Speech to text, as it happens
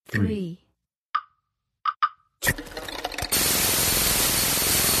3.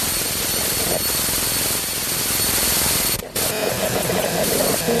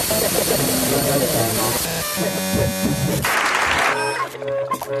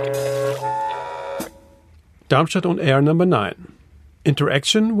 Darmstadt on Air number 9.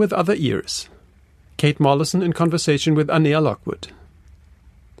 Interaction with other ears. Kate Mollison in conversation with Anea Lockwood.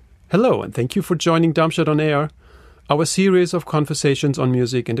 Hello, and thank you for joining Darmstadt on Air, our series of conversations on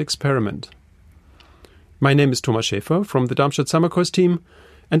music and experiment. My name is Thomas Schäfer from the Darmstadt Summer Course team,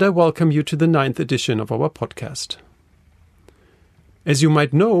 and I welcome you to the 9th edition of our podcast. As you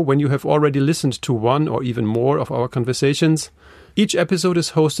might know when you have already listened to one or even more of our conversations, each episode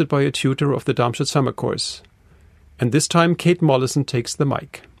is hosted by a tutor of the Darmstadt Summer Course. And this time Kate Mollison takes the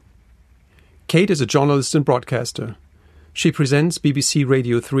mic. Kate is a journalist and broadcaster. She presents BBC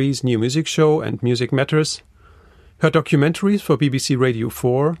Radio 3's new music show and Music Matters. Her documentaries for BBC Radio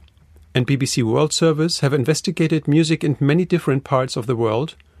 4 and BBC World Service have investigated music in many different parts of the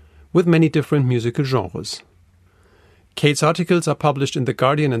world, with many different musical genres. Kate's articles are published in The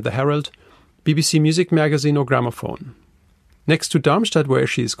Guardian and The Herald, BBC Music Magazine or Gramophone. Next to Darmstadt, where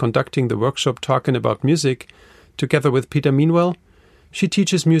she is conducting the workshop Talking About Music, together with Peter Meanwell, she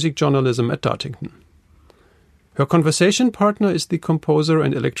teaches music journalism at Dartington. Her conversation partner is the composer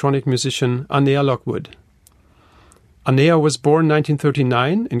and electronic musician Anea Lockwood. Anea was born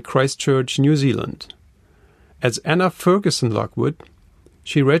 1939 in Christchurch, New Zealand. As Anna Ferguson Lockwood,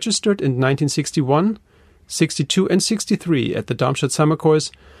 she registered in 1961, 62 and 63 at the Darmstadt Summer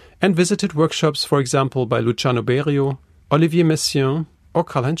Course and visited workshops, for example, by Luciano Berio, Olivier Messiaen or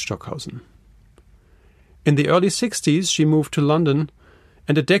Karlheinz Stockhausen. In the early 60s, she moved to London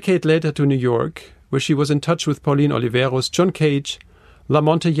and a decade later to New York, where she was in touch with Pauline Oliveros, John Cage,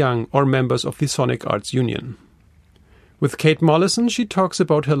 LaMonte Young or members of the Sonic Arts Union. With Kate Mollison, she talks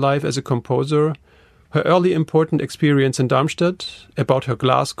about her life as a composer, her early important experience in Darmstadt, about her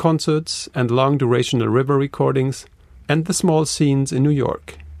glass concerts and long-durational river recordings, and the small scenes in New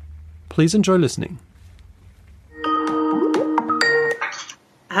York. Please enjoy listening.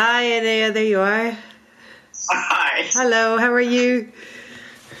 Hi, Anea, there you are. Hi. Hello, how are you?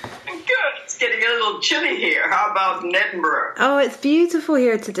 Good. It's getting a little chilly here. How about in Edinburgh? Oh, it's beautiful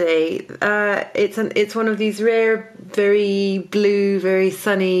here today. It's one of these rare, very blue, very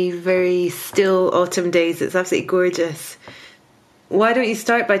sunny, very still autumn days. It's absolutely gorgeous. Why don't you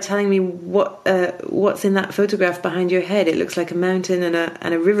start by telling me what's in that photograph behind your head? It looks like a mountain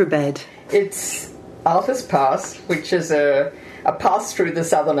and a riverbed. It's Altus Pass, which is a pass through the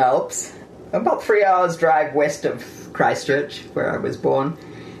Southern Alps, about 3 hours drive west of Christchurch, where I was born.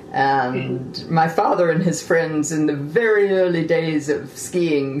 And my father and his friends in the very early days of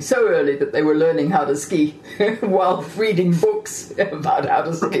skiing, so early that they were learning how to ski while reading books about how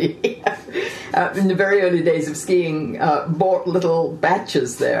to ski. In the very early days of skiing, bought little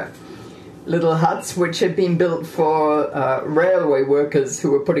batches there, little huts which had been built for railway workers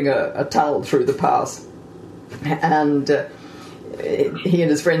who were putting a tunnel through the pass. And he and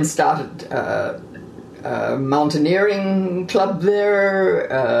his friends started a mountaineering club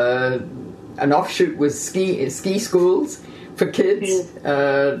there. An offshoot was ski schools for kids.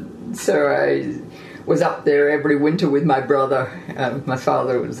 So I was up there every winter with my brother. My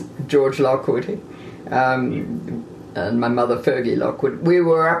father was George Lockwood, and my mother Fergie Lockwood. We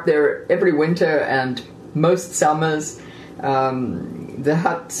were up there every winter and most summers. The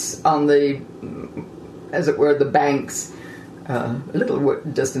huts on the, as it were, the banks. A little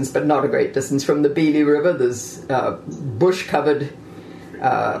distance, but not a great distance from the Beely River. There's bush-covered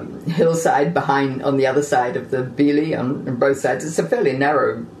hillside behind on the other side of the Beely on both sides. It's a fairly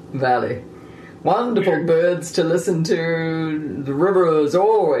narrow valley. Wonderful birds to listen to. The river is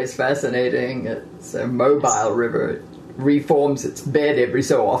always fascinating. It's a mobile river. It reforms its bed every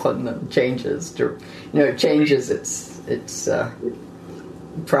so often and changes its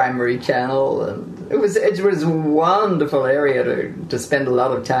primary channel, and it was a wonderful area to spend a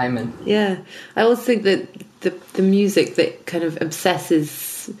lot of time in. Yeah, I always think that the music that kind of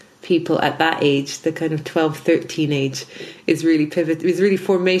obsesses people at that age, the kind of 12, 13 age, is really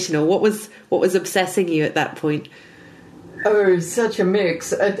formational. What was obsessing you at that point? Oh, such a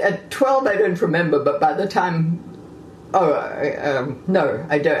mix. At 12, I don't remember, but by the time, no,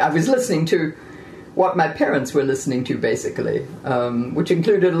 I don't. I was listening to what my parents were listening to, basically, which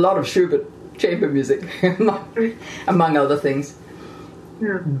included a lot of Schubert chamber music, among other things.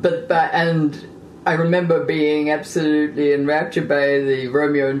 Yeah. And I remember being absolutely enraptured by the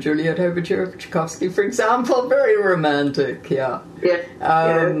Romeo and Juliet overture of Tchaikovsky, for example. Very romantic, yeah.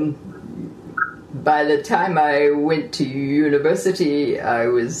 by the time I went to university, I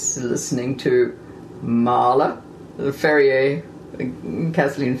was listening to Mahler, the Ferrier,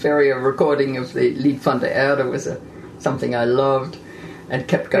 Kathleen Ferrier recording of the Lied van der Erde was something I loved and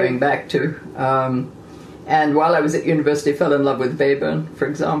kept going back to. And while I was at university, I fell in love with Webern, for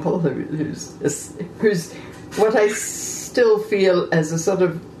example, who's what I still feel as a sort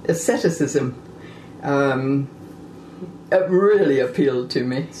of asceticism. It really appealed to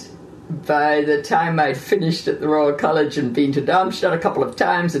me. By the time I'd finished at the Royal College and been to Darmstadt a couple of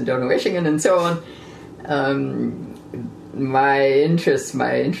times and Donaueschingen and so on, my interest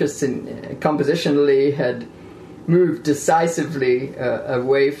in compositionally had moved decisively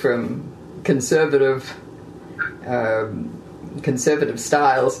away from conservative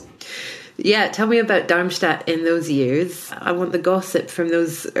styles. Yeah, tell me about Darmstadt in those years. I want the gossip from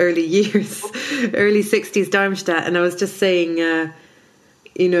those early years, early 60s Darmstadt. And I was just saying, the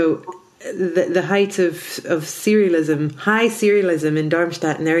height of serialism, high serialism in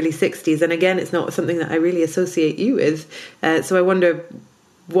Darmstadt in the early 60s. And again, it's not something that I really associate you with. So I wonder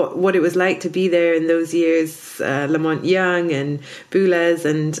what it was like to be there in those years, Lamont Young and Boulez,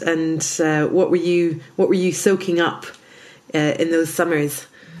 and what were you soaking up in those summers?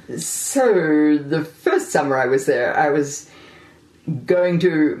 So the first summer I was there, I was going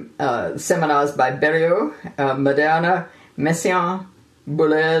to seminars by Berriot, Moderna, Messiaen,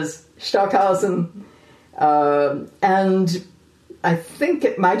 Boulez, Stockhausen, and I think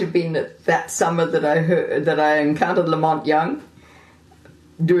it might have been that summer that I encountered Lamont Young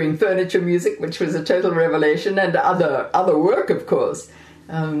doing furniture music, which was a total revelation, and other work, of course.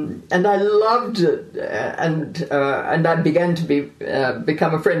 And I loved it, and I began to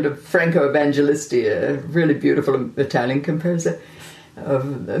become a friend of Franco Evangelisti, a really beautiful Italian composer,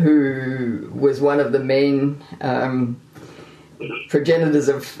 who was one of the main progenitors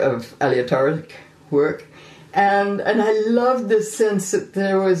of aleatoric work, and I loved this sense that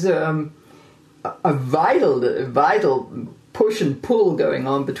there was a vital push and pull going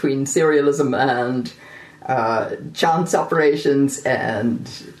on between serialism and chance operations, and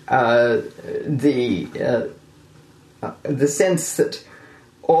the sense that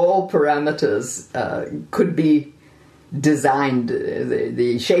all parameters could be designed,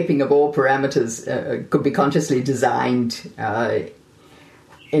 the shaping of all parameters could be consciously designed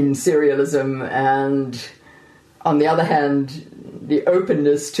in serialism, and on the other hand, the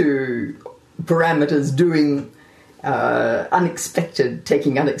openness to parameters doing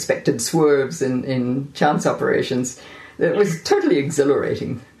taking unexpected swerves in chance operations. It was totally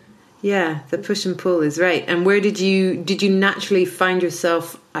exhilarating. Yeah, the push and pull is right. And where did you naturally find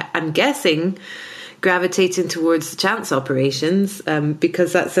yourself, I'm guessing, gravitating towards the chance operations,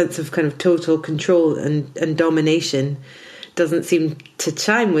 because that sense of kind of total control and domination doesn't seem to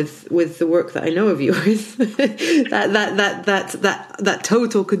chime with the work that I know of yours. that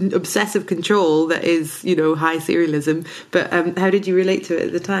total obsessive control that is, high serialism. But how did you relate to it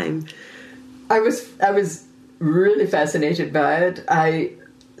at the time? I was really fascinated by it. I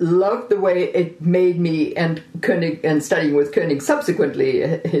loved the way it made me, and Koenig, and studying with Koenig subsequently,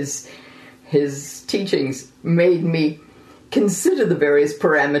 his teachings made me consider the various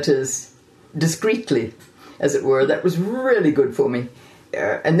parameters discretely, as it were. That was really good for me.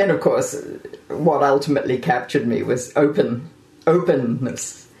 And then, of course, what ultimately captured me was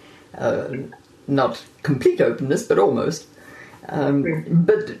openness. Not complete openness, but almost.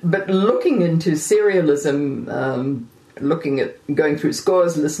 But looking into serialism, going through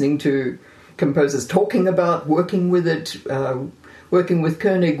scores, listening to composers talking about working with it, working with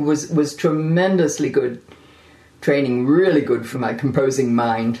Koenig was tremendously good training, really good for my composing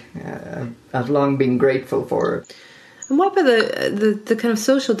mind. I've long been grateful for it. And what about the kind of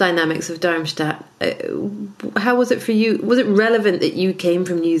social dynamics of Darmstadt? How was it for you? Was it relevant that you came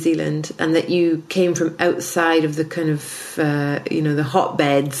from New Zealand and that you came from outside of the kind of, the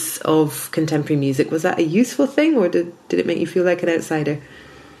hotbeds of contemporary music? Was that a useful thing, or did it make you feel like an outsider?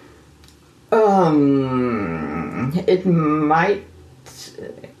 It might...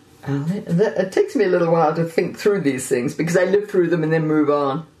 it takes me a little while to think through these things, because I live through them and then move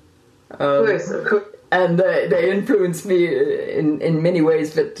on. Of course. And they influence me in many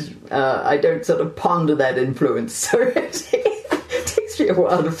ways, but I don't sort of ponder that influence. So it takes me a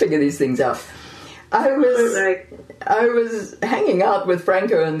while to figure these things out. I was hanging out with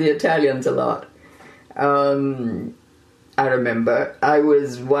Franco and the Italians a lot. I remember I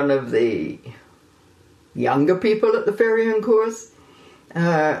was one of the younger people at the Ferrier course.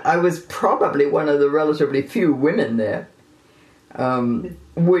 I was probably one of the relatively few women there,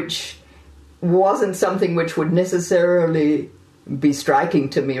 which wasn't something which would necessarily be striking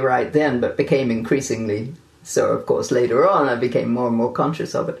to me right then, but became increasingly so, of course, later on. I became more and more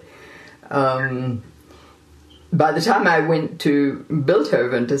conscious of it. By the time I went to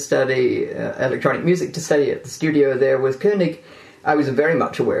Bilthoven to study electronic music, to study at the studio there with Koenig, I was very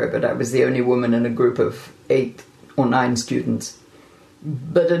much aware of it. I was the only woman in a group of 8 or 9 students.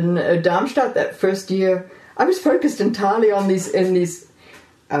 But in Darmstadt that first year, I was focused entirely on these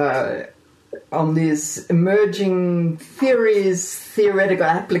emerging theories, theoretical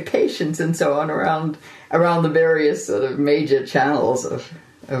applications, and so on around the various sort of major channels of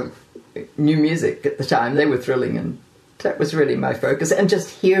new music at the time. They were thrilling, and that was really my focus. And just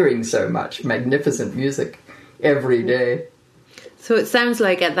hearing so much magnificent music every day. So it sounds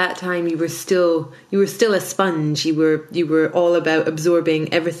like at that time you were still a sponge. You were all about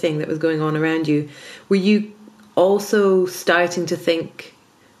absorbing everything that was going on around you. Were you also starting to think,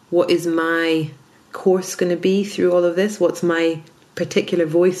 what is my course going to be through all of this? What's my particular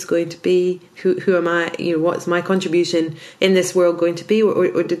voice going to be? Who am I? What's my contribution in this world going to be?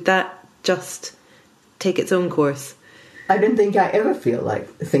 Or did that just take its own course? I don't think I ever think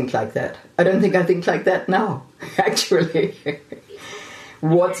like that. I don't think I think like that now, actually.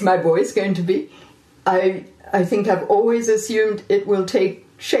 What's my voice going to be? I think I've always assumed it will take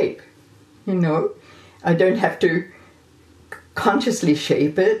shape. I don't have to consciously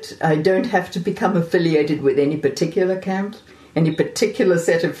shape it. I don't have to become affiliated with any particular camp, any particular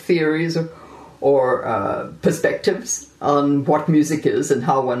set of theories or perspectives on what music is and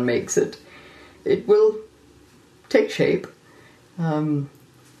how one makes it. It will take shape. Let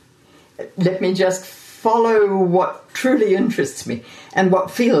me just follow what truly interests me and what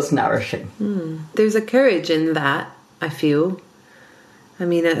feels nourishing. There's a courage in that, I feel. I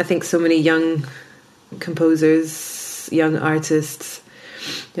mean, I think so many young composers, young artists,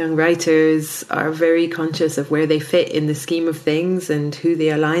 young writers are very conscious of where they fit in the scheme of things and who they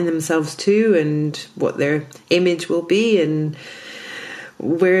align themselves to and what their image will be and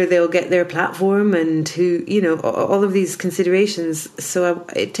where they'll get their platform and who, all of these considerations. So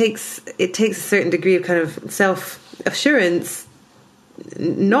it takes a certain degree of kind of self-assurance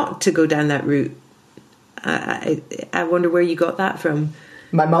not to go down that route. I wonder where you got that from.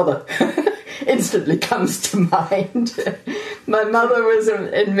 My mother instantly comes to mind. My mother was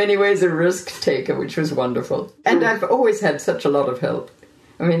in many ways a risk taker, which was wonderful. And I've always had such a lot of help.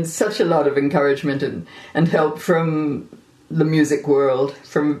 I mean, such a lot of encouragement and help from the music world,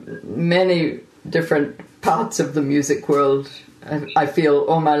 from many different parts of the music world, I feel,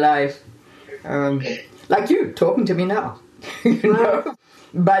 all my life. Like you, talking to me now.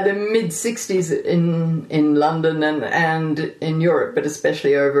 By the mid-'60s in London and in Europe, but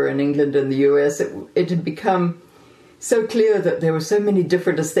especially over in England and the US, it had become so clear that there were so many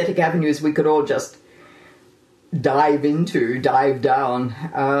different aesthetic avenues we could all just dive down,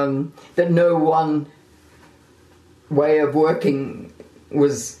 that no one way of working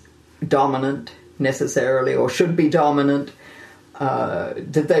was dominant necessarily or should be dominant,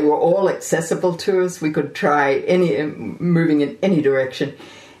 that they were all accessible to us. We could try moving in any direction,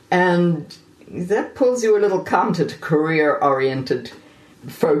 and that pulls you a little counter to career-oriented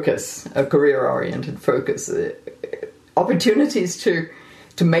focus, opportunities to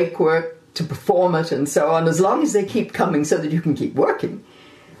make work, to perform it and so on, as long as they keep coming so that you can keep working.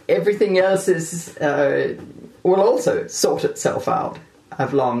 Everything else will also sort itself out,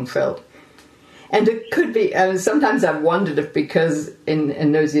 I've long felt. And it could be, sometimes I've wondered if because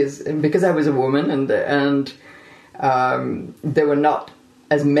in those years, because I was a woman and there were not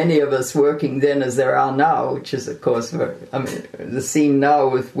as many of us working then as there are now, which is, of course, the scene now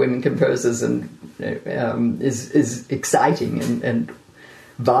with women composers is exciting and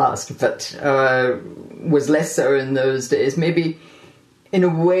vast, but was less so in those days. Maybe in a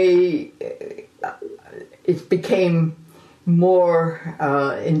way it became more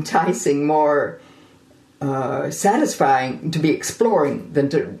enticing, more satisfying to be exploring than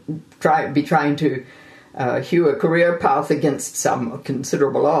to be trying to hew a career path against some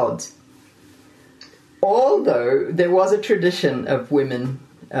considerable odds. Although there was a tradition of women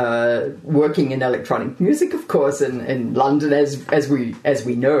working in electronic music, of course, in London, as we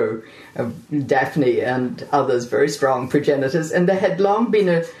know, Daphne and others, very strong progenitors, and there had long been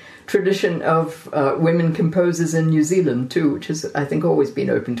a tradition of women composers in New Zealand too, which has, I think, always been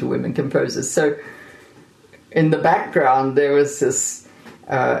open to women composers. So in the background there was this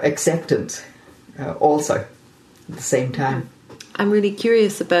acceptance also at the same time. I'm really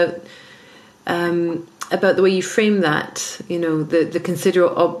curious about the way you frame that, the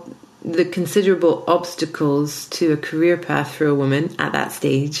the considerable obstacles to a career path for a woman at that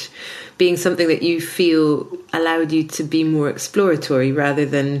stage being something that you feel allowed you to be more exploratory rather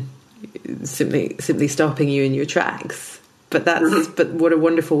than simply stopping you in your tracks. But what a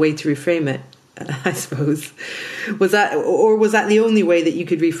wonderful way to reframe it, I suppose. Was that the only way that you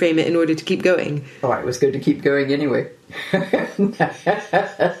could reframe it in order to keep going? Oh, it was good to keep going anyway.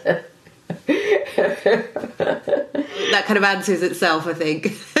 That kind of answers itself, I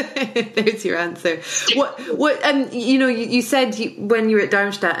think. There's your answer. What? You said when you were at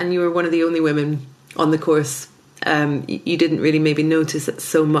Darmstadt and you were one of the only women on the course, you didn't really maybe notice it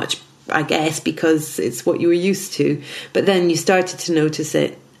so much, I guess, because it's what you were used to. But then you started to notice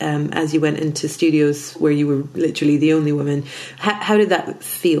it as you went into studios where you were literally the only woman. How did that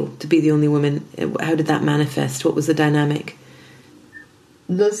feel to be the only woman? How did that manifest? What was the dynamic?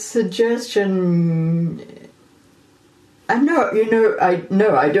 The suggestion... I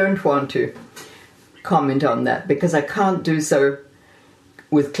don't want to comment on that because I can't do so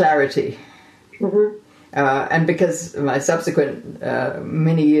with clarity. Mm-hmm. And because my subsequent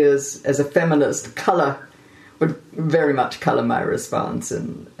many years as a feminist, colour would very much colour my response.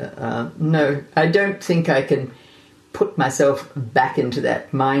 And no, I don't think I can put myself back into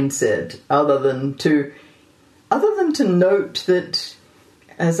that mindset other than to note that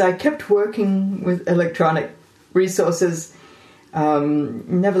as I kept working with electronic resources,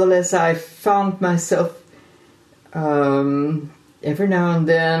 nevertheless I found myself every now and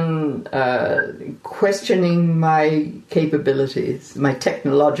then questioning my capabilities, my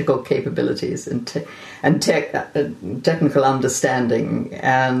technological capabilities and technical understanding,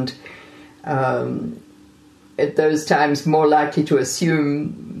 and at those times more likely to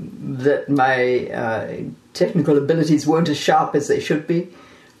assume that my technical abilities weren't as sharp as they should be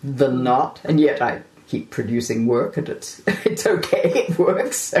than not, and yet I keep producing work and it's okay, it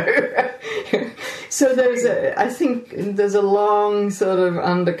works. So I think there's a long sort of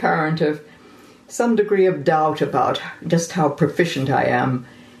undercurrent of some degree of doubt about just how proficient I am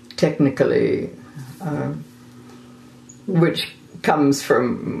technically, which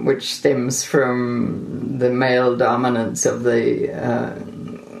stems from the male dominance of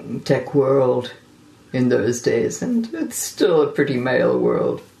the tech world in those days, and it's still a pretty male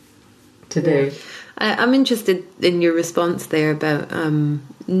world today. I'm interested in your response there about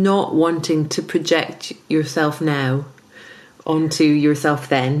not wanting to project yourself now onto yourself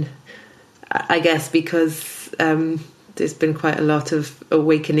then. I guess because there's been quite a lot of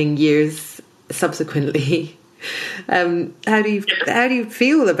awakening years subsequently. How do you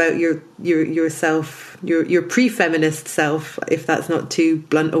feel about yourself, your pre-feminist self, if that's not too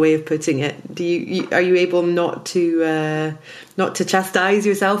blunt a way of putting it? Are you able not to chastise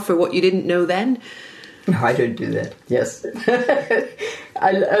yourself for what you didn't know then? No, I don't do that. Yes,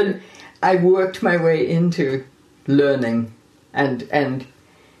 I worked my way into learning and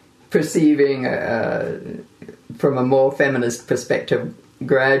perceiving from a more feminist perspective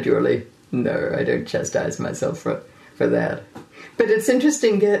gradually. No, I don't chastise myself for that. But it's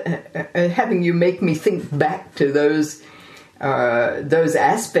interesting having you make me think back to those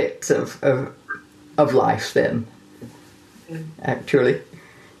aspects of life then, actually,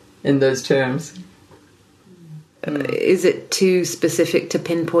 in those terms. Is it too specific to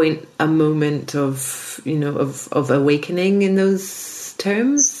pinpoint a moment of awakening in those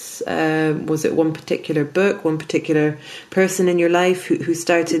terms? Was it one particular book, one particular person in your life who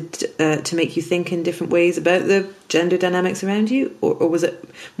started to make you think in different ways about the gender dynamics around you? Or was it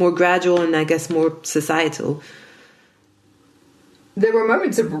more gradual and I guess more societal? There were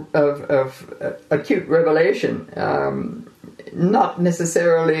moments of acute revelation, not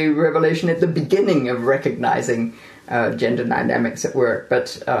necessarily revelation at the beginning of recognizing gender dynamics at work,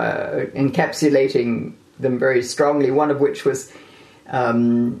 but encapsulating them very strongly, one of which was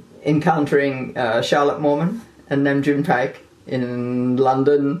encountering Charlotte Moorman and Namjoon Paik in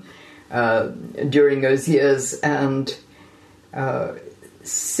London during those years, and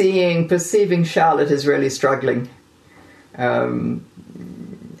perceiving Charlotte as really struggling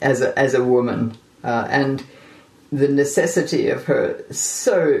as a woman, and the necessity of her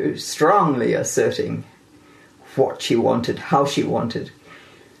so strongly asserting what she wanted, how she wanted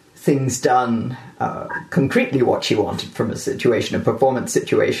things done, concretely what she wanted from a situation, a performance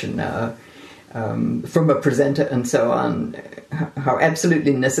situation, from a presenter and so on, how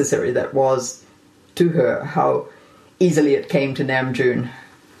absolutely necessary that was to her, how easily it came to Namjoon.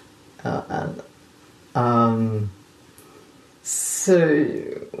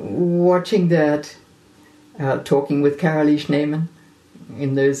 So watching that, talking with Carolee Schneemann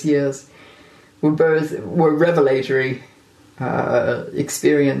in those years were revelatory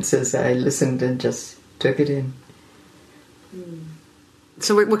experiences. I listened and just took it in.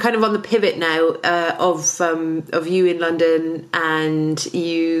 So we're kind of on the pivot now of you in London and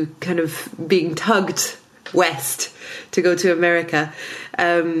you kind of being tugged west to go to America.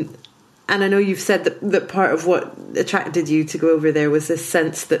 And I know you've said that part of what attracted you to go over there was this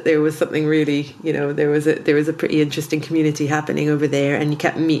sense that there was something really, there was a pretty interesting community happening over there, and you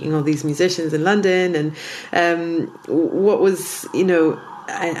kept meeting all these musicians in London. And what was,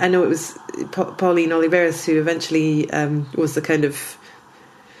 I know it was Pauline Oliveros who eventually was the kind of,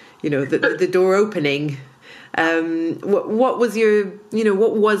 the door opening. What was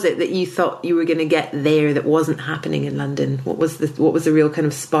what was it that you thought you were going to get there that wasn't happening in London? What was the real kind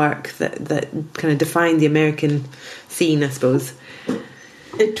of spark that kind of defined the American scene, I suppose?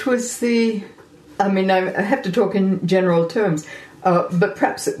 It was I have to talk in general terms, but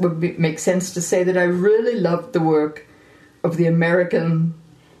perhaps it would make sense to say that I really loved the work of the American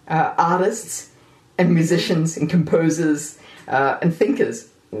artists and musicians and composers and thinkers,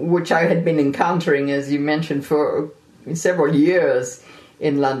 which I had been encountering, as you mentioned, for several years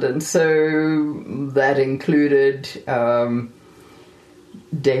in London. So that included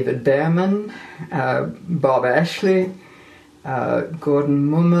David Behrman, Bob Ashley, Gordon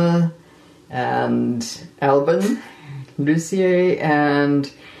Mummer, and Alban Lucier, and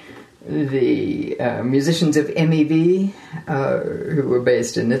the musicians of MEV, who were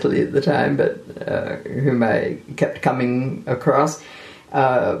based in Italy at the time, but whom I kept coming across.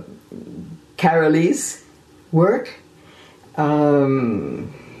 Carolee's work, Namjoon,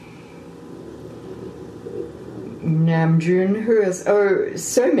 who is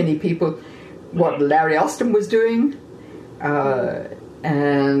so many people. What Larry Austin was doing,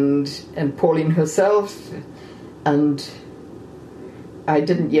 and Pauline herself, and I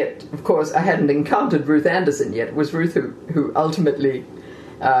didn't yet. Of course, I hadn't encountered Ruth Anderson yet. It was Ruth who ultimately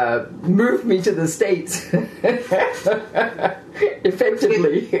moved me to the States.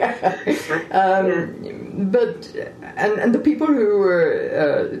 Effectively. But the people who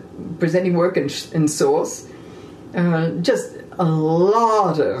were presenting work in Source, just a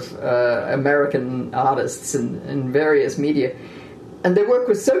lot of American artists in various media, and their work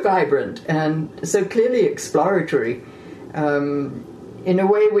was so vibrant and so clearly exploratory, in a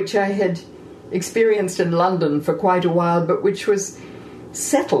way which I had experienced in London for quite a while, but which was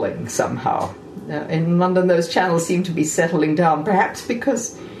settling somehow. In London, those channels seem to be settling down, perhaps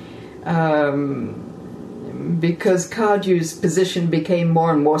because Cardew's position became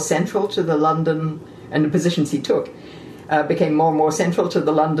more and more central to the London, and the positions he took became more and more central to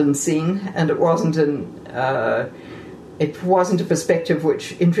the London scene, and it wasn't a perspective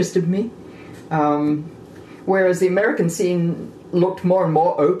which interested me. Whereas the American scene looked more and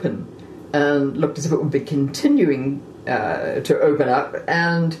more open, and looked as if it would be continuing to open up,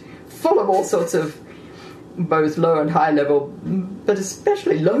 and full of all sorts of both low and high level, but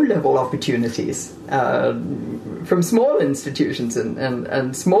especially low level opportunities from small institutions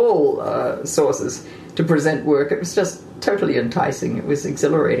and small sources to present work. It was just totally enticing. It was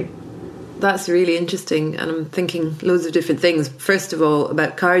exhilarating. That's really interesting, and I'm thinking loads of different things. First of all,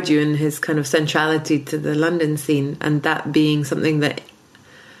 about Cardew and his kind of centrality to the London scene, and that being something that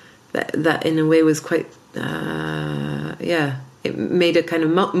in a way was quite it made a kind of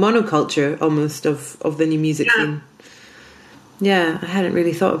monoculture almost of the new music scene. Yeah, I hadn't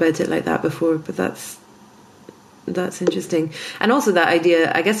really thought about it like that before, but that's interesting. And also that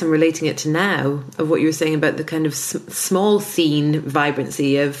idea, I guess I'm relating it to now, of what you were saying about the kind of small scene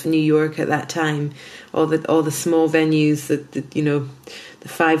vibrancy of New York at that time, all the small venues, the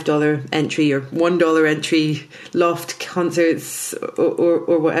 $5 entry or $1 entry loft concerts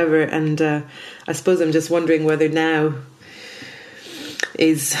or whatever. And I suppose I'm just wondering whether now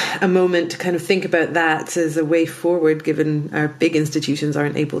is a moment to kind of think about that as a way forward, given our big institutions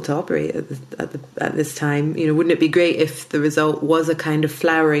aren't able to operate at this time. Wouldn't it be great if the result was a kind of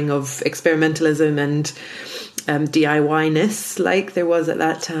flowering of experimentalism and DIY-ness like there was at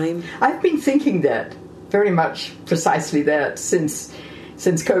that time? I've been thinking that, very much precisely that, since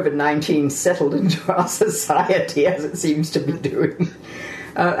COVID-19 settled into our society, as it seems to be doing.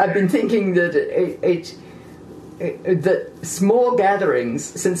 I've been thinking that that small gatherings,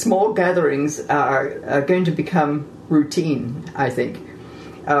 since small gatherings are going to become routine, I think,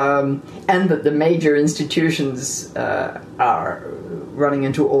 and that the major institutions are running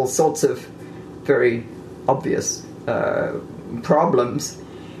into all sorts of very obvious problems,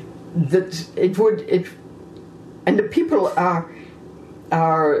 that and the people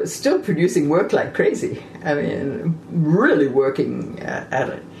are still producing work like crazy. I mean, really working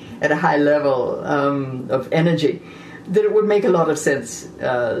at a high level of energy. that it would make a lot of sense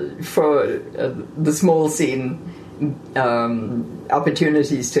for the small scene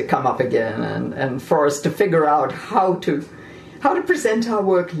opportunities to come up again, and for us to figure out how to present our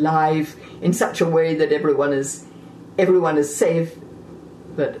work live in such a way that everyone is safe,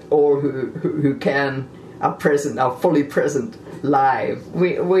 that all who can are fully present live.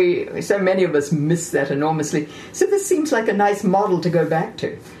 We so many of us miss that enormously. So this seems like a nice model to go back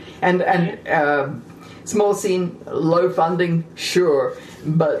to, and small scene, low funding, sure,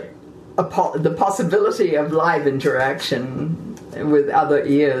 but the possibility of live interaction with other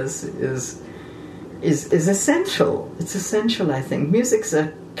ears is essential. It's essential, I think. Music's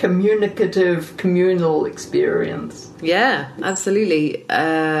a communicative, communal experience. Yeah, absolutely.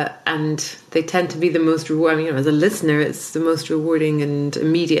 And they tend to be the most rewarding. As a listener, it's the most rewarding and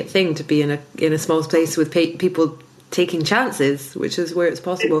immediate thing to be in a small place with people taking chances, which is where it's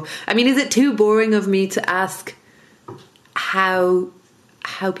possible. I mean, is it too boring of me to ask how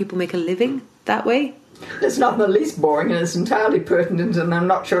people make a living that way? It's not in the least boring, and it's entirely pertinent, and I'm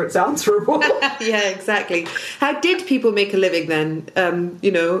not sure it's answerable. Yeah, exactly. How did people make a living then,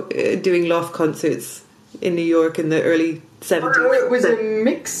 doing loft concerts in New York in the early 70s? Well, it was a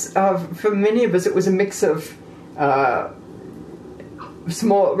mix of, for many of us, it was a mix of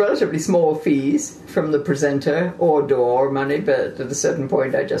relatively small fees from the presenter or door money, but at a certain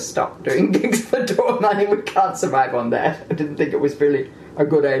point I just stopped doing gigs for door money. We can't survive on that. I didn't think it was really a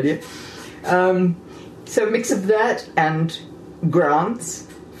good idea. So a mix of that and grants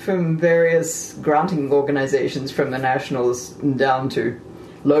from various granting organizations, from the nationals down to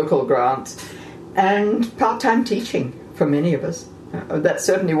local grants, and part-time teaching for many of us. That's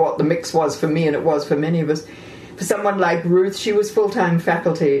certainly what the mix was for me, and it was for many of us. For someone like Ruth, she was full-time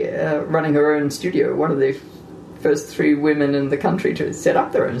faculty running her own studio, one of the first 3 women in the country to set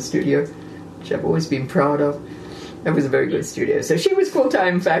up their own studio, which I've always been proud of. It was a very good studio. So she was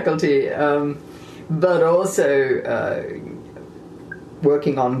full-time faculty, but also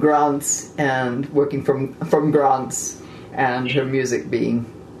working on grants and working from grants, and her music being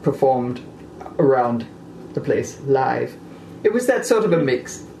performed around the place live. It was that sort of a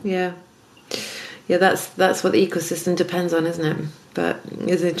mix. Yeah. Yeah, that's what the ecosystem depends on, isn't it? But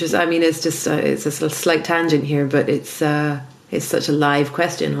is it just? I mean, it's just it's a slight tangent here, but it's such a live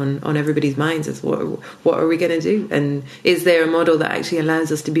question on everybody's minds. Is what are we going to do? And is there a model that actually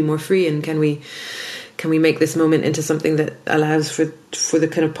allows us to be more free? And can we make this moment into something that allows for the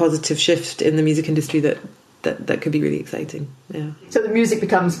kind of positive shift in the music industry that could be really exciting? Yeah. So the music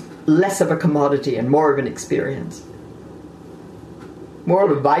becomes less of a commodity and more of an experience, more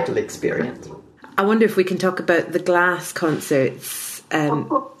of a vital experience. I wonder if we can talk about the Glass concerts,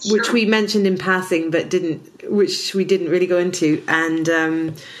 Sure. which we mentioned in passing, but which we didn't really go into. And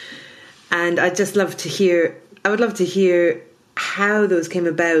I'd just love to hear. I would love to hear how those came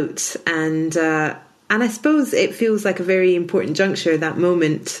about, and I suppose it feels like a very important juncture, that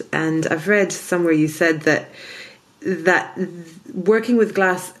moment. And I've read somewhere you said that working with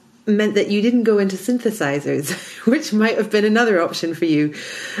Glass meant that you didn't go into synthesizers, which might have been another option for you.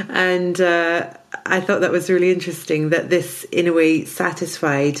 And I thought that was really interesting, that this in a way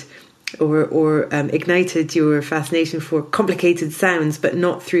satisfied or ignited your fascination for complicated sounds, but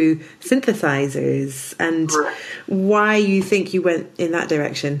not through synthesizers, and why you think you went in that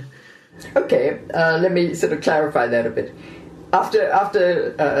direction. Okay, let me sort of clarify that a bit.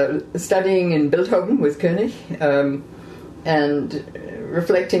 After studying in Bilthoven with Koenig, and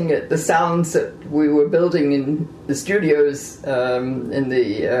reflecting at the sounds that we were building in the studios, in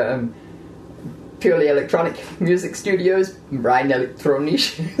the purely electronic music studios, Rein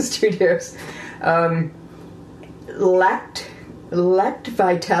Elektronische studios, lacked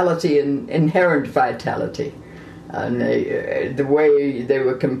vitality and inherent vitality. And the way they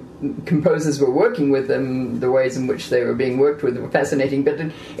were composers were working with them, the ways in which they were being worked with were fascinating, but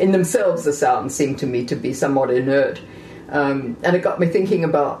in themselves the sounds seemed to me to be somewhat inert. And it got me thinking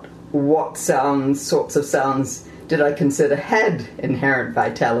about what sorts of sounds did I consider had inherent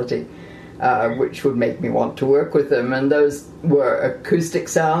vitality, which would make me want to work with them. And those were acoustic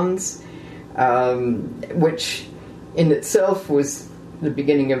sounds, which in itself was the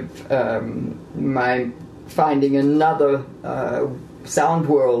beginning of my finding another sound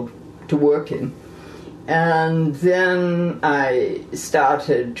world to work in. And then I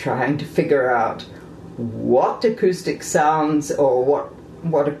started trying to figure out what acoustic sounds or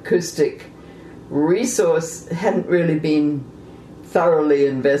what acoustic resource hadn't really been thoroughly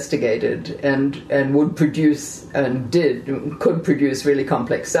investigated and would produce and could produce really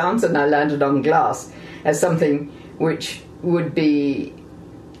complex sounds. And I landed on Glass as something which would be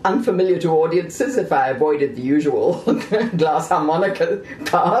unfamiliar to audiences if I avoided the usual glass harmonica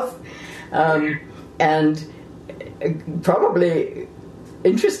path, and probably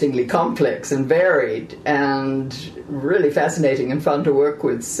interestingly complex and varied and really fascinating and fun to work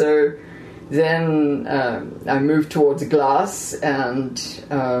with. So then I moved towards glass and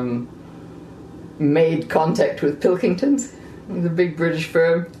made contact with Pilkingtons, the big British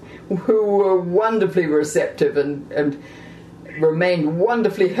firm, who were wonderfully receptive and remained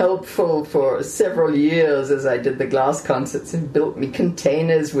wonderfully helpful for several years as I did the glass concerts, and built me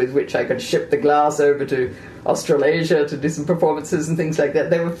containers with which I could ship the glass over to Australasia to do some performances and things like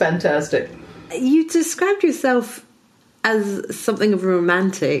that. They were fantastic. You described yourself as something of a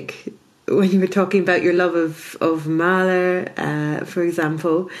romantic when you were talking about your love of Mahler, for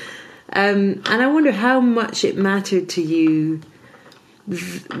example. And I wonder how much it mattered to you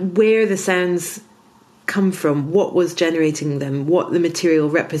where the sounds come from, what was generating them, what the material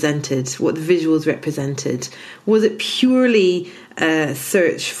represented, what the visuals represented. Was it purely a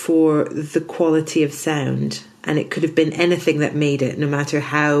search for the quality of sound, and it could have been anything that made it, no matter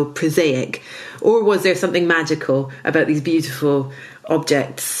how prosaic? Or was there something magical about these beautiful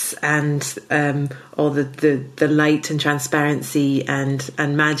objects and all the light and transparency and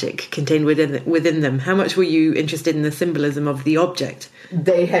magic contained within them? How much were you interested in the symbolism of the object?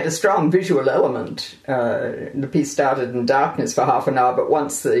 They had a strong visual element. The piece started in darkness for half an hour, but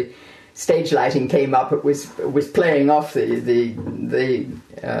once the stage lighting came up, it was playing off the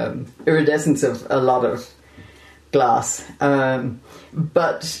iridescence of a lot of glass.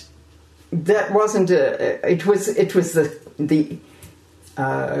 But that wasn't it was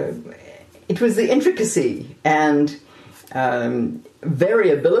the intricacy and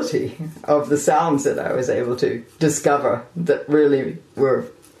variability of the sounds that I was able to discover that really were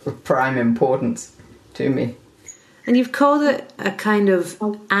of prime importance to me. And you've called it a kind of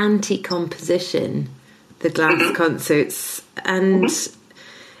anti-composition, the glass concerts, and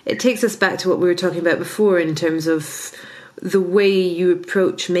it takes us back to what we were talking about before in terms of the way you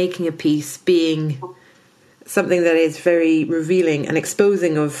approach making a piece being something that is very revealing and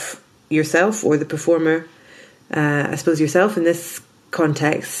exposing of yourself or the performer, I suppose yourself in this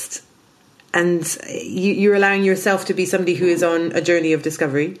context, and you're allowing yourself to be somebody who is on a journey of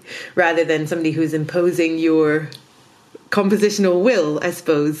discovery rather than somebody who's imposing your compositional will, I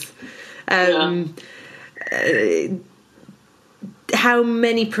suppose. How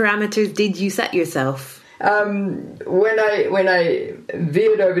many parameters did you set yourself? When I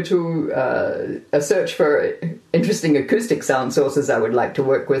veered over to a search for interesting acoustic sound sources I would like to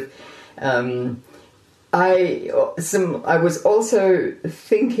work with, I was also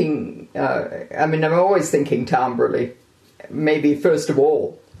thinking, I'm always thinking timbrally, maybe first of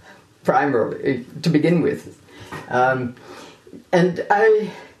all, primarily, to begin with. And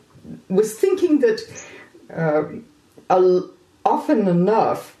I was thinking that often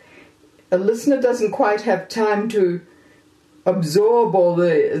enough, a listener doesn't quite have time to absorb all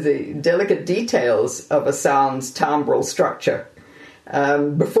the delicate details of a sound's timbral structure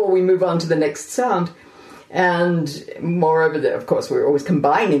before we move on to the next sound. And moreover, of course, we're always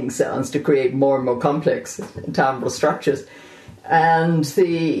combining sounds to create more and more complex timbral structures. And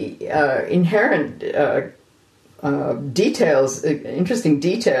the inherent details, interesting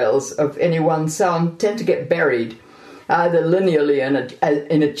details of any one sound tend to get buried, either linearly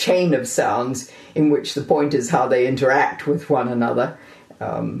in a chain of sounds in which the point is how they interact with one another,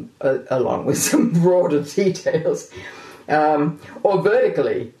 along with some broader details, or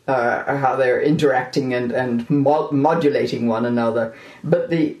vertically, how they're interacting and modulating one another. But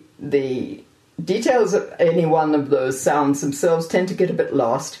the details of any one of those sounds themselves tend to get a bit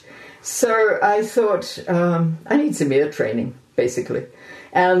lost. So I thought, I need some ear training, basically.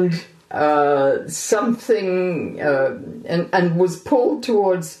 And something, and was pulled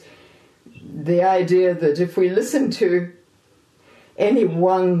towards the idea that if we listen to any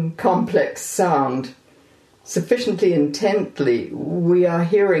one complex sound sufficiently intently, we are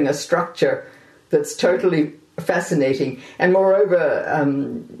hearing a structure that's totally fascinating. And moreover,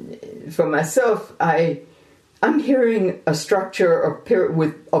 for myself, I'm hearing a structure of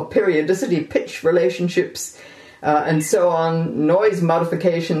periodicity, pitch relationships, and so on, noise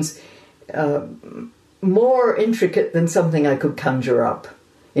modifications, more intricate than something I could conjure up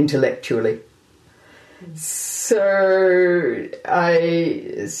intellectually. So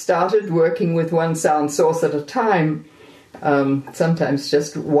I started working with one sound source at a time, sometimes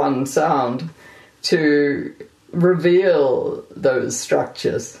just one sound, to reveal those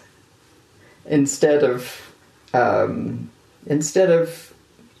structures instead of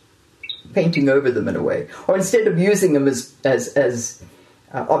painting over them in a way, or instead of using them as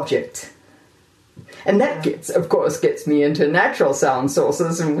objects. And that gets me into natural sound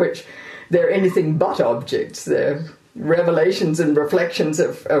sources in which they're anything but objects. They're revelations and reflections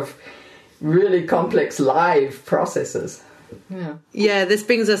of really complex live processes. Yeah, this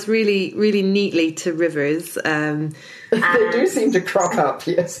brings us really, really neatly to rivers. They do seem to crop up,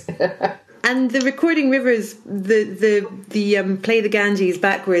 yes. And the recording rivers, the Play the Ganges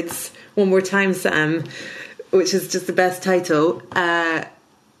backwards one more time, Sam, which is just the best title.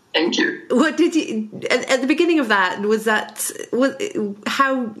 Thank you. What did you at the beginning of that? Was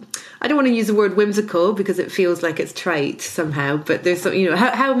how? I don't want to use the word whimsical because it feels like it's trite somehow. But there's some,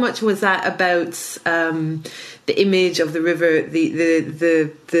 how much was that about the image of the river,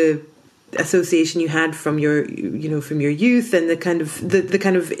 the association you had from your youth, and the kind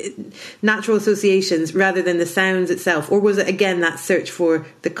of natural associations rather than the sounds itself, or was it again that search for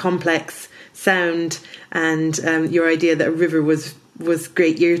the complex sound and your idea that a river was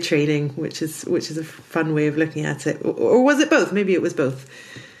great ear training, which is a fun way of looking at it, or was it both? Maybe it was both.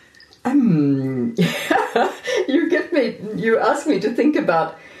 You asked me to think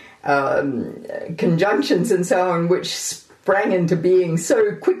about conjunctions and so on, which sprang into being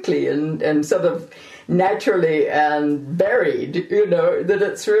so quickly and sort of naturally and buried, that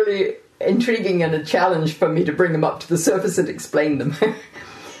it's really intriguing and a challenge for me to bring them up to the surface and explain them.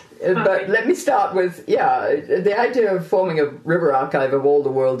 But let me start with, the idea of forming a river archive of all the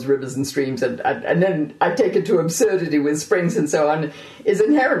world's rivers and streams, and then I take it to absurdity with springs and so on, is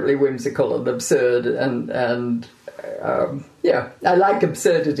inherently whimsical and absurd, and I like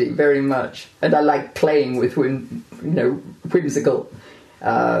absurdity very much, and I like playing with whimsical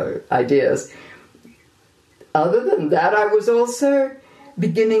ideas. Other than that, I was also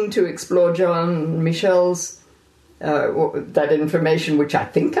beginning to explore John Michel's that information, which I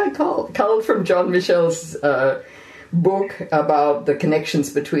think I culled from John Michel's book about the connections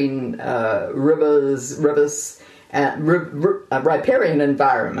between rivers, and riparian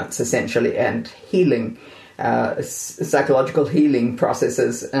environments, essentially, and healing, psychological healing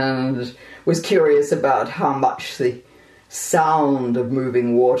processes, and was curious about how much the sound of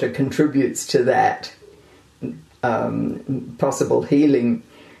moving water contributes to that possible healing,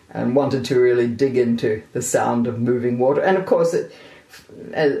 and wanted to really dig into the sound of moving water. And of course,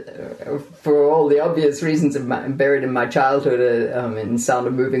 for all the obvious reasons buried in my childhood, in sound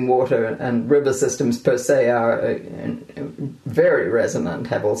of moving water and river systems per se are very resonant,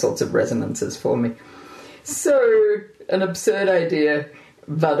 have all sorts of resonances for me. So, an absurd idea,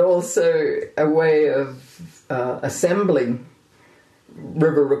 but also a way of assembling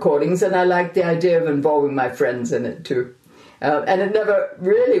river recordings, and I like the idea of involving my friends in it too. And it never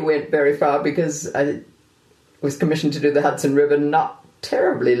really went very far because I was commissioned to do the Hudson River not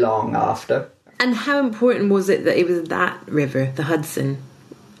terribly long after. And how important was it that it was that river, the Hudson,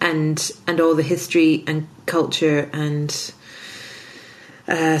 and all the history and culture and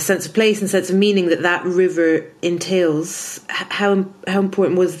sense of place and sense of meaning that river entails? How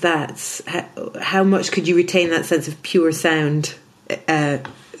important was that? How much could you retain that sense of pure sound?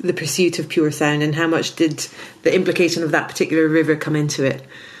 The pursuit of pure sound, and how much did the implication of that particular river come into it?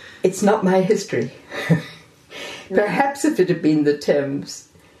 It's not my history. Perhaps if it had been the Thames,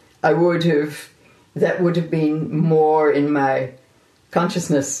 that would have been more in my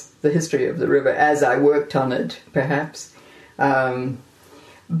consciousness, the history of the river, as I worked on it, perhaps.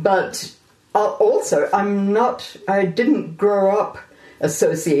 But also, I didn't grow up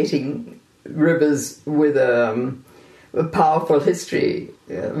associating rivers with a powerful history.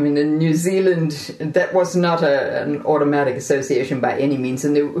 I mean, in New Zealand, that was not an automatic association by any means,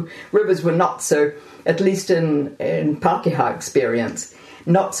 and the rivers were not so, at least in Pākehā experience,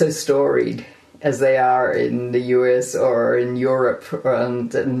 not so storied as they are in the US or in Europe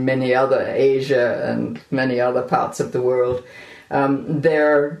and in many other Asia and many other parts of the world.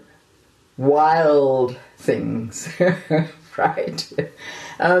 They're wild things, right?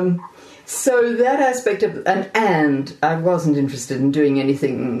 So that aspect of, and I wasn't interested in doing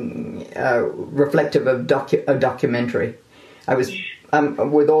anything reflective of a documentary. I was,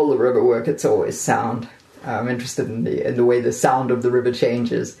 with all the river work, it's always sound. I'm interested in the way the sound of the river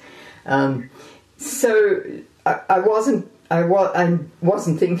changes. So I wasn't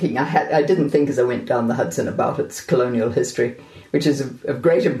thinking. I didn't think as I went down the Hudson about its colonial history, which is of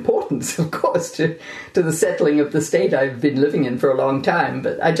great importance, of course, to the settling of the state I've been living in for a long time.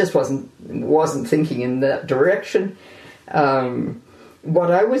 But I just wasn't thinking in that direction.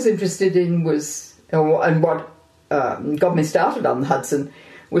 What I was interested in was, and what got me started on the Hudson,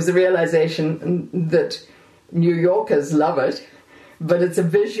 was the realization that New Yorkers love it, but it's a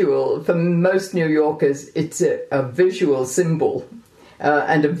visual. For most New Yorkers, it's a visual symbol.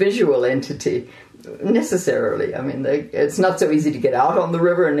 and a visual entity necessarily. I mean, it's not so easy to get out on the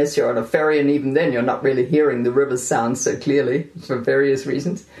river unless you're on a ferry, and even then you're not really hearing the river's sound so clearly for various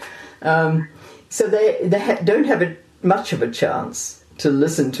reasons. So they don't have much of a chance to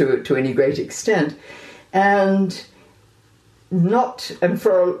listen to it to any great extent. And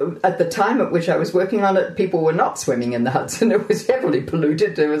for at the time at which I was working on it, people were not swimming in the Hudson. It was heavily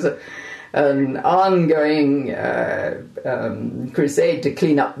polluted. There was an ongoing crusade to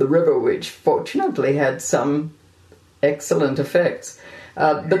clean up the river, which fortunately had some excellent effects.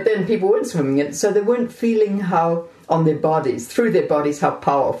 But then people weren't swimming in it, so they weren't feeling through their bodies, how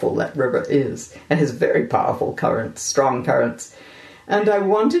powerful that river is. It has very powerful currents, strong currents. And I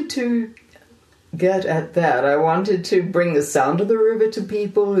wanted to get at that. I wanted to bring the sound of the river to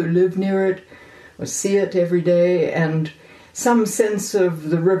people who live near it or see it every day, and some sense of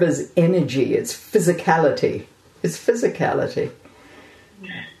the river's energy, its physicality.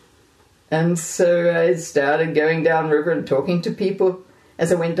 And so I started going downriver and talking to people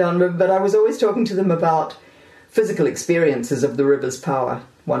as I went downriver, but I was always talking to them about physical experiences of the river's power,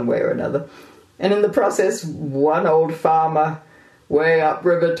 one way or another. And in the process, one old farmer way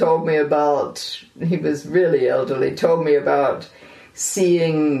upriver told me about, he was really elderly, told me about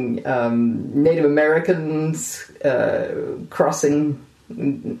seeing Native Americans crossing,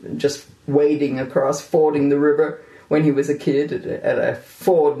 just wading across, fording the river when he was a kid at a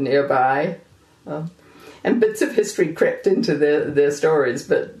ford nearby. And bits of history crept into their stories,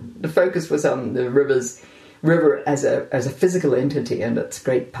 but the focus was on the river as a physical entity and its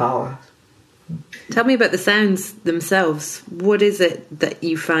great power. Tell me about the sounds themselves. What is it that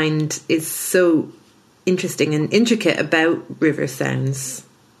you find is so interesting and intricate about river sounds?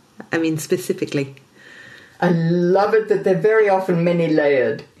 I mean, specifically. I love it that they're very often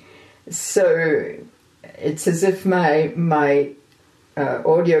many-layered. So it's as if my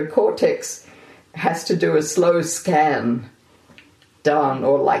audio cortex has to do a slow scan down,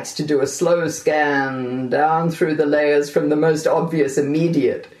 or likes to do a slow scan down through the layers from the most obvious,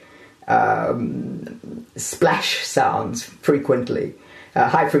 immediate splash sounds, frequently,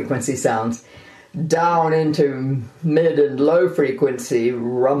 high-frequency sounds, down into mid and low-frequency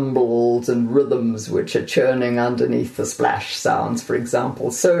rumbles and rhythms which are churning underneath the splash sounds, for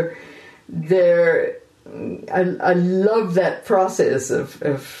example. So I love that process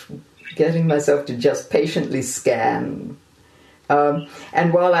of getting myself to just patiently scan.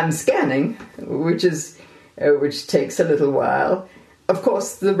 And while I'm scanning, which takes a little while, of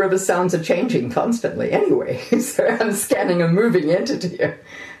course, the river sounds are changing constantly anyway. So I'm scanning a moving entity,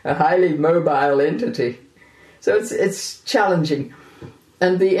 a highly mobile entity. So it's challenging.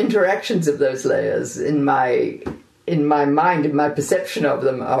 And the interactions of those layers in my mind, in my perception of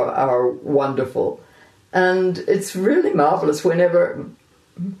them, are wonderful. And it's really marvelous whenever,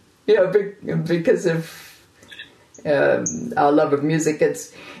 because of our love of music,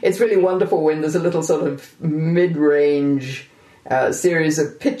 it's really wonderful when there's a little sort of mid-range series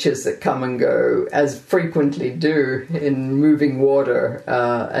of pitches that come and go, as frequently do in moving water,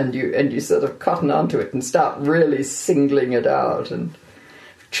 and you sort of cotton onto it and start really singling it out and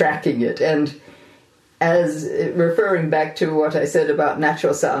tracking it. And as referring back to what I said about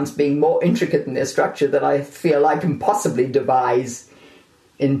natural sounds being more intricate in their structure than I feel I can possibly devise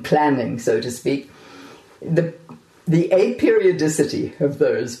in planning, so to speak, the aperiodicity of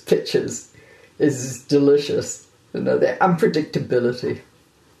those pitches is delicious. Their unpredictability.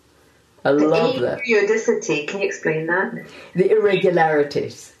 I love that. Periodicity, can you explain that? The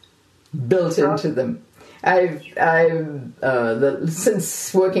irregularities built into them.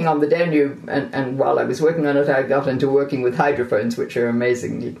 Since working on the Danube, and while I was working on it, I got into working with hydrophones, which are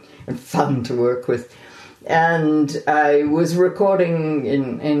amazing and fun to work with. And I was recording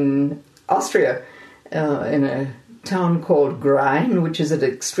in Austria, in a town called Grein, which is an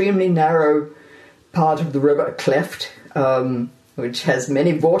extremely narrow part of the river, a cleft, which has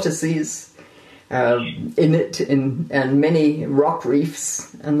many vortices in it, and many rock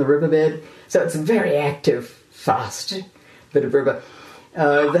reefs in the riverbed. So it's a very active, fast bit of river.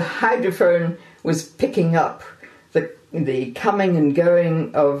 The hydrophone was picking up the coming and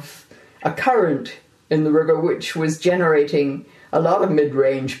going of a current in the river, which was generating a lot of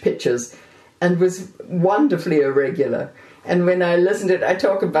mid-range pitches and was wonderfully irregular. And when I listen to it, I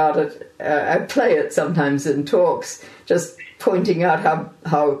talk about it, I play it sometimes in talks, just pointing out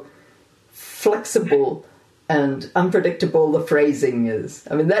how flexible and unpredictable the phrasing is.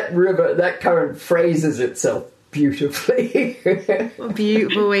 I mean, that current phrases itself beautifully. What a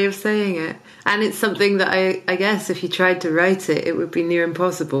beautiful way of saying it. And it's something that I guess if you tried to write it, it would be near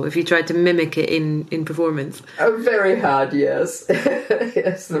impossible if you tried to mimic it in performance. Very hard, yes.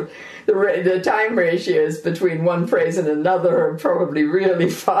 Yes, the time ratios between one phrase and another are probably really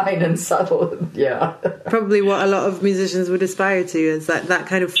fine and subtle. Yeah. Probably what a lot of musicians would aspire to is that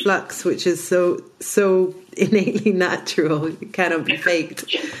kind of flux, which is so innately natural. It cannot be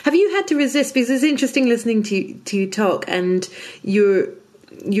faked. Have you had to resist? Because it's interesting listening to you talk and your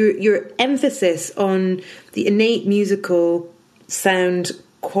emphasis on the innate musical sound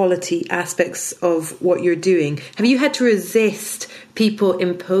quality aspects of what you're doing. Have you had to resist people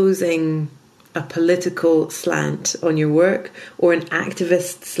imposing a political slant on your work or an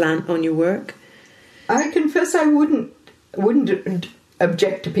activist slant on your work? I confess I wouldn't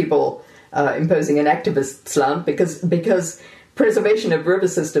object to people imposing an activist slant because preservation of river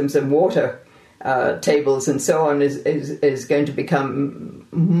systems and water tables and so on is going to become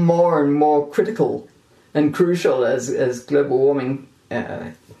more and more critical and crucial as global warming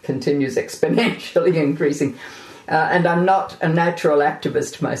continues exponentially increasing. And I'm not a natural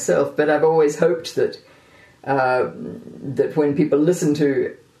activist myself, but I've always hoped that when people listen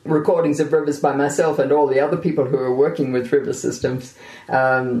to recordings of rivers by myself and all the other people who are working with river systems,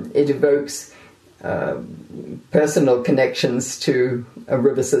 it evokes personal connections to a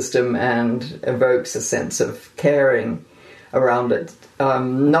river system and evokes a sense of caring around it.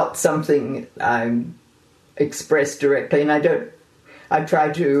 Not something I express directly, and I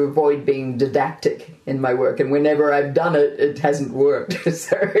try to avoid being didactic in my work, and whenever I've done it, it hasn't worked.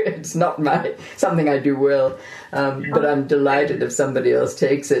 So it's not something I do well, but I'm delighted if somebody else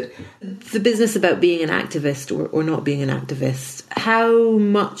takes it. The business about being an activist or not being an activist, how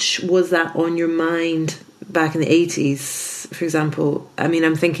much was that on your mind back in the 80s, for example? I mean,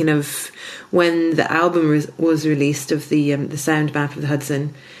 I'm thinking of when the album was released of the Sound Map of the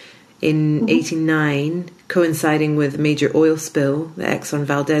Hudson in 89, coinciding with a major oil spill, the Exxon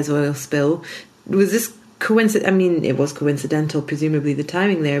Valdez oil spill. Was this coincident? I mean, it was coincidental, presumably, the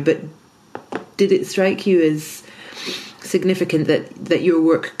timing there, but did it strike you as significant that your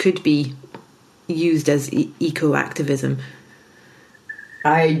work could be used as eco-activism?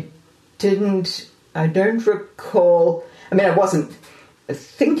 I don't recall. I mean, I wasn't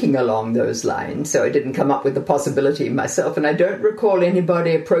thinking along those lines, so I didn't come up with the possibility myself, and I don't recall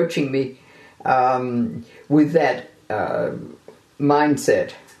anybody approaching me with that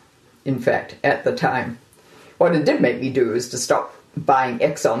mindset, in fact, at the time. What it did make me do is to stop buying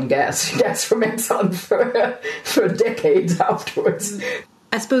Exxon gas from Exxon for decades afterwards.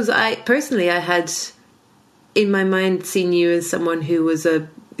 I suppose I had in my mind seen you as someone who was a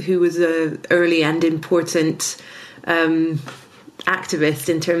early and important activist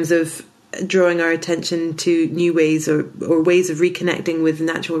in terms of drawing our attention to new ways or ways of reconnecting with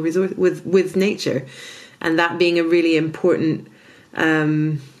natural resource with nature, and that being a really important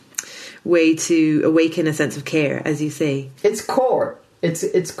way to awaken a sense of care, as you say. It's core.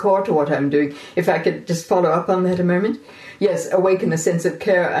 It's core to what I'm doing. If I could just follow up on that a moment. Yes, awaken a sense of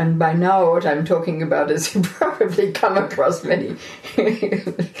care, and by now what I'm talking about is you've probably come across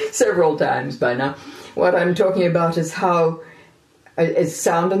several times by now. What I'm talking about is how is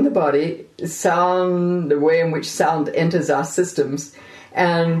sound in the body, sound, the way in which sound enters our systems,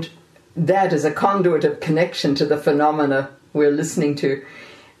 and that is a conduit of connection to the phenomena we're listening to,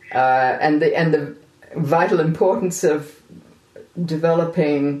 and the vital importance of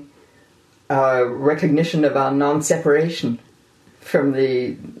developing recognition of our non-separation from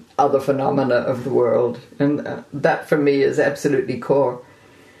the other phenomena of the world, and that for me is absolutely core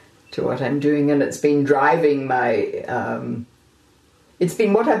to what I'm doing, and it's been driving my. It's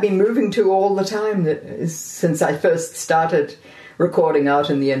been what I've been moving to all the time since I first started recording out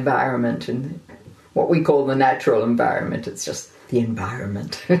in the environment, and what we call the natural environment. It's just the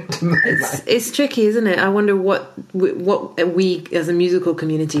environment. It's tricky, isn't it? I wonder what we as a musical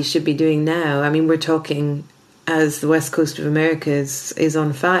community should be doing now. I mean, we're talking as the west coast of America is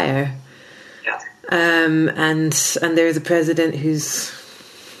on fire. Yeah. And there's a president who's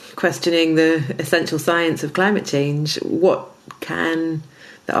questioning the essential science of climate change. What can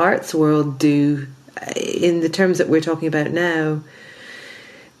the arts world do in the terms that we're talking about now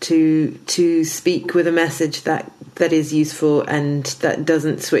to speak with a message that is useful and that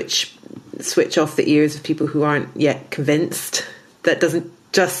doesn't switch off the ears of people who aren't yet convinced, that doesn't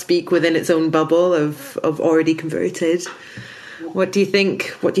just speak within its own bubble of already converted? What do you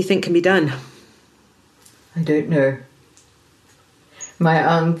think can be done? I don't know.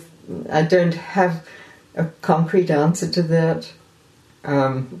 I don't have a concrete answer to that.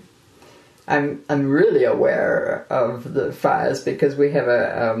 I'm really aware of the fires because we have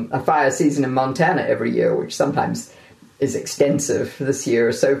a fire season in Montana every year, which sometimes is extensive. This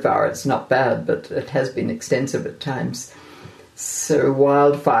year so far it's not bad, but it has been extensive at times. So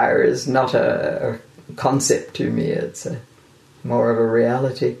wildfire is not a concept to me, it's more of a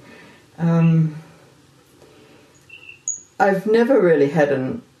reality. I've never really had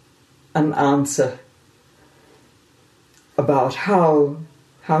an answer about how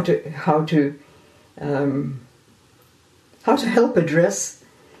to help address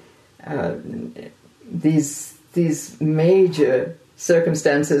these major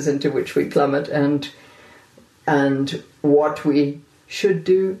circumstances into which we plummet and what we should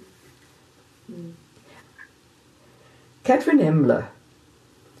do. Catherine Emler,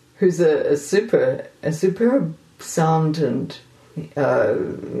 who's a superb sound and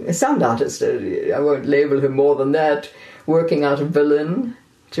a sound artist, I won't label her more than that, working out of Berlin,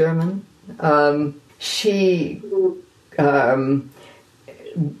 German. She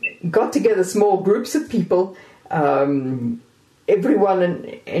got together small groups of people. Everyone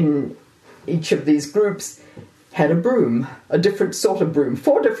in each of these groups had a broom, a different sort of broom,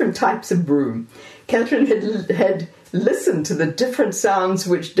 4 different types of broom. Catherine had listened to the different sounds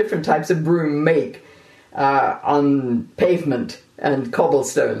which different types of broom make on pavement and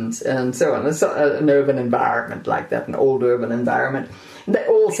cobblestones and so on. It's an urban environment like that, an old urban environment. They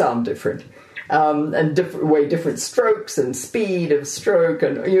all sound different. And different strokes and speed of stroke,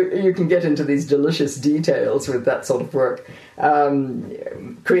 and you can get into these delicious details with that sort of work.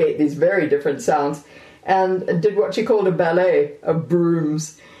 Create these very different sounds, and did what she called a ballet of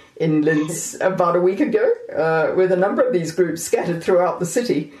brooms in Linz about a week ago, with a number of these groups scattered throughout the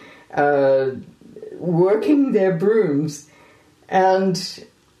city, working their brooms, and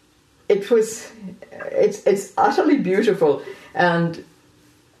it's utterly beautiful and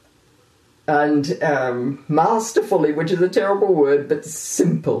masterfully, which is a terrible word, but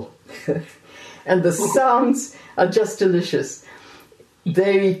simple. And the sounds are just delicious.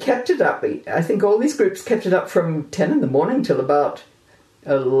 They kept it up. I think all these groups kept it up from 10 in the morning till about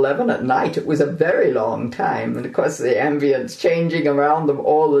 11 at night. It was a very long time. And of course the ambience changing around them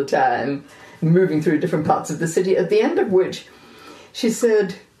all the time, moving through different parts of the city, at the end of which she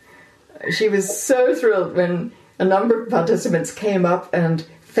said she was so thrilled when a number of participants came up and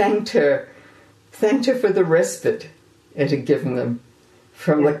thanked her for the respite it had given them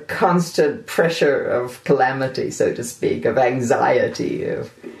from the constant pressure of calamity, so to speak, of anxiety,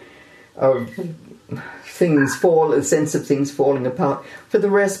 of things a sense of things falling apart, for the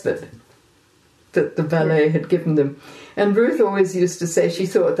respite that the ballet had given them. And Ruth always used to say she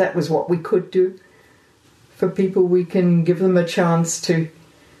thought that was what we could do for people. We can give them a chance to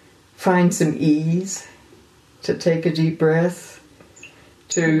find some ease, to take a deep breath,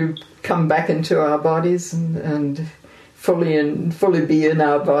 to come back into our bodies and fully be in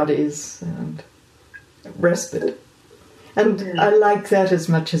our bodies and respite. And I like that as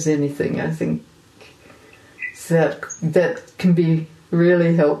much as anything. I think that can be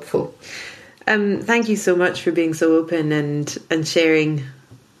really helpful. Thank you so much for being so open and sharing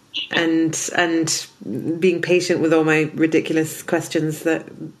and being patient with all my ridiculous questions that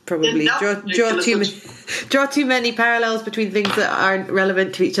probably draw too many parallels between things that aren't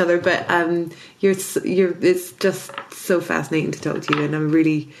relevant to each other. But it's just so fascinating to talk to you, and I'm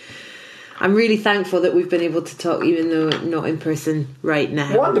really thankful that we've been able to talk, even though not in person right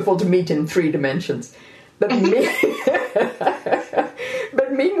now. Wonderful to meet in 3 dimensions. But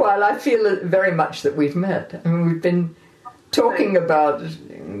but meanwhile, I feel very much that we've met. I mean, we've been talking about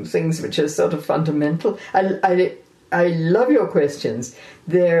things which are sort of fundamental. I love your questions.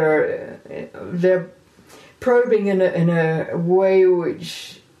 They're probing in a way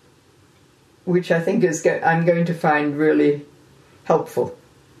which I think I'm going to find really helpful.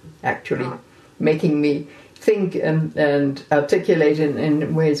 Actually, making me think and articulate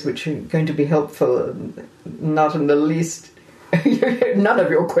in ways which are going to be helpful. Not in the least. None of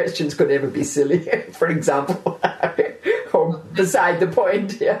your questions could ever be silly, for example, or beside the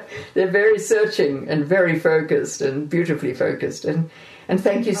point. Yeah. They're very searching and very focused and beautifully focused. And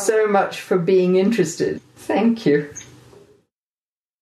thank you so much for being interested. Thank you.